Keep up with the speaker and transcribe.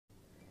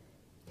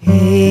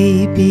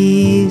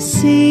B,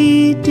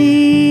 C,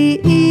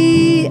 D,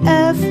 E,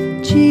 F,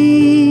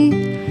 G,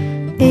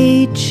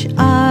 H,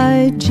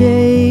 I,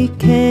 J,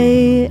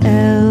 K,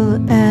 L,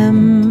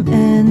 M,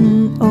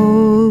 N,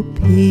 O,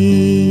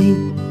 P,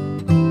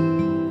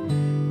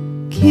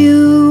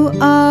 Q,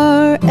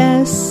 R,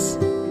 S,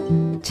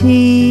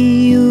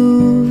 T,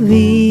 U,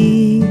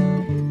 V,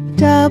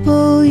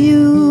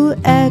 W,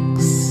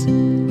 X,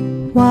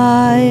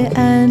 Y,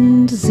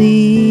 and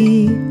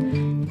Z.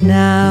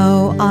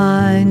 Now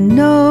I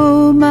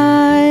know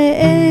my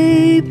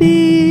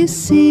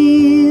ABCs.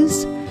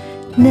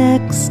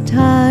 Next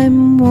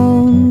time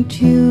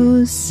won't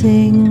you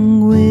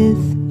sing with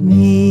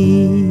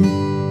me?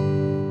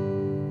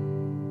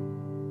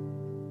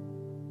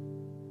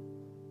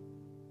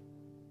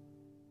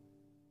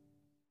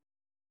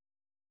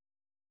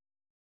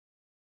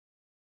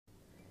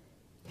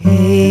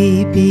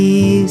 A,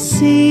 B,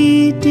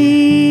 C,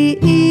 D,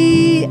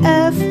 E,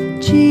 F,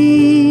 G,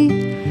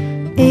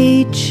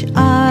 H,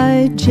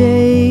 I,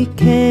 J,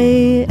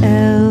 K,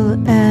 L,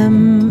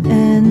 M,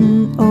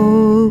 N,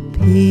 O,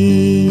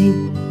 P,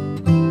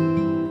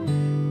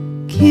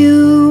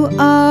 Q,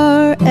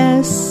 R,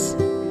 S,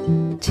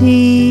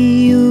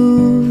 T,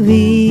 U,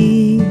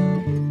 V,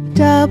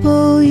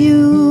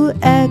 W,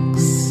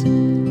 X,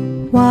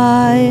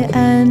 Y,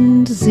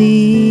 and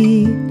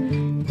Z.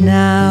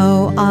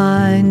 Now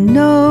I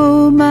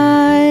know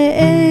my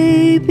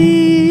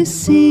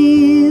ABCs.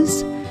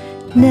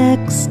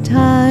 Next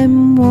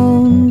time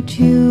won't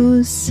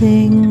you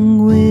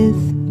sing with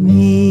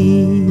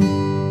me?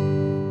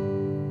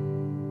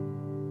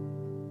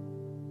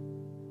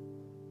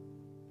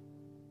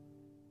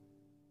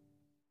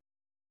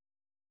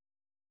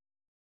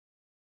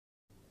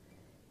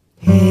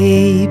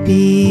 A,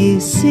 B,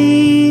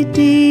 C,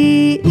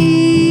 D,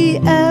 E,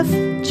 F,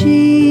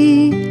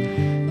 G,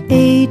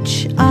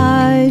 H,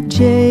 I,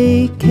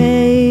 J,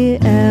 K,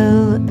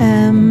 L,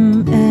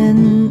 M,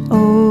 N,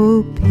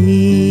 O, P,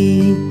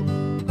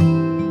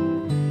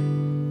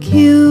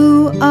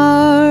 Q,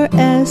 R,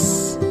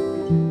 S,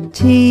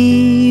 T,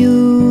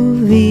 U,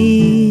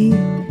 V,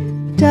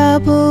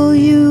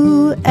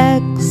 W,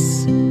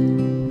 X,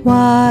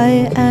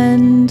 Y,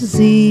 and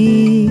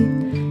Z.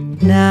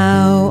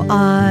 Now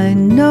I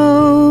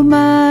know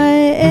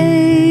my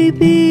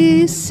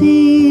ABCs.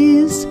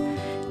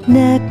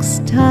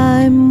 Next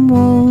time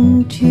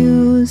won't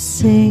you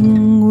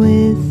sing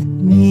with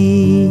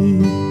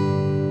me?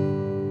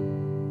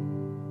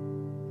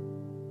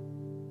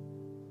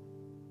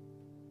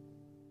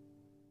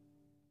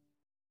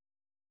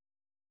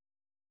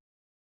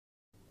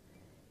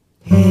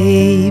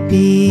 A,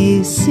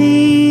 B,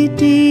 C,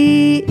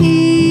 D,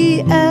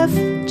 E, F,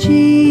 G,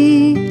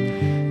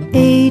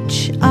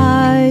 H,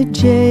 I,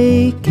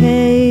 J,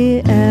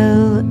 K,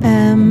 L,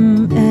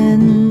 M,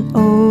 N,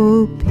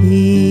 O, P,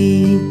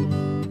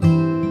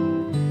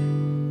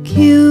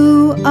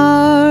 Q,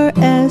 R,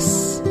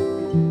 S,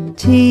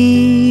 T,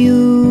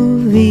 U,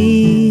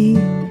 V,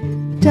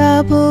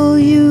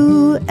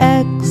 W,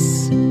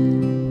 X,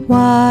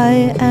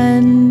 Y,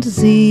 and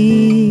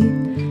Z.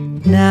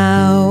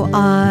 Now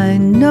I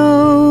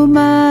know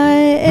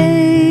my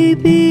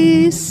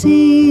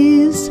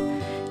ABCs.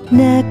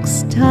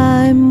 Next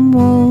time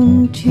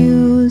won't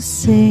you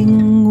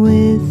sing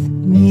with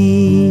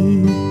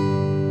me?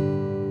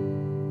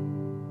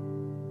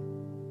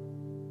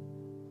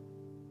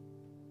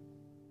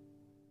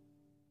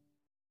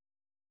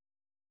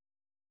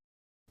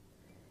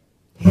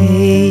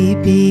 A,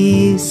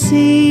 B,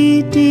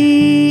 C,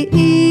 D,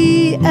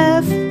 E,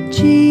 F,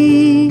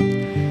 G,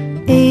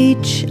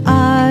 H,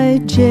 I,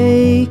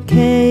 J,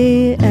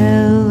 K,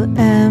 L,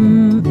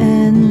 M,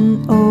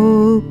 N,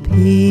 O,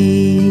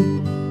 P,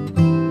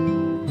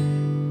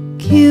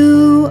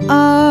 Q,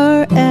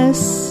 R,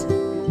 S,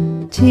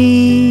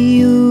 T,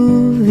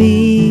 U,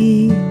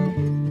 V,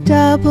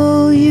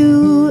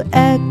 W,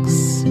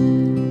 X,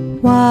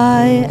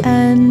 Y,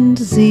 and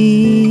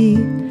Z.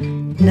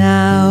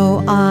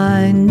 Now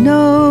I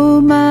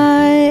know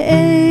my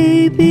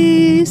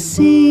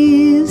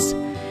ABCs.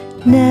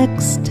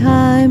 Next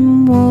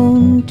time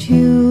won't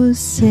you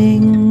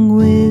sing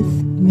with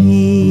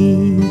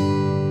me?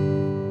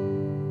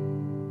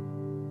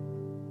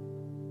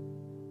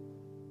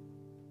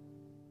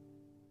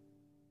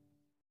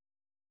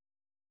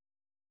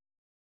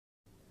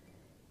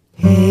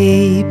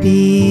 A,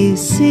 B,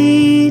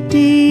 C,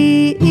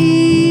 D,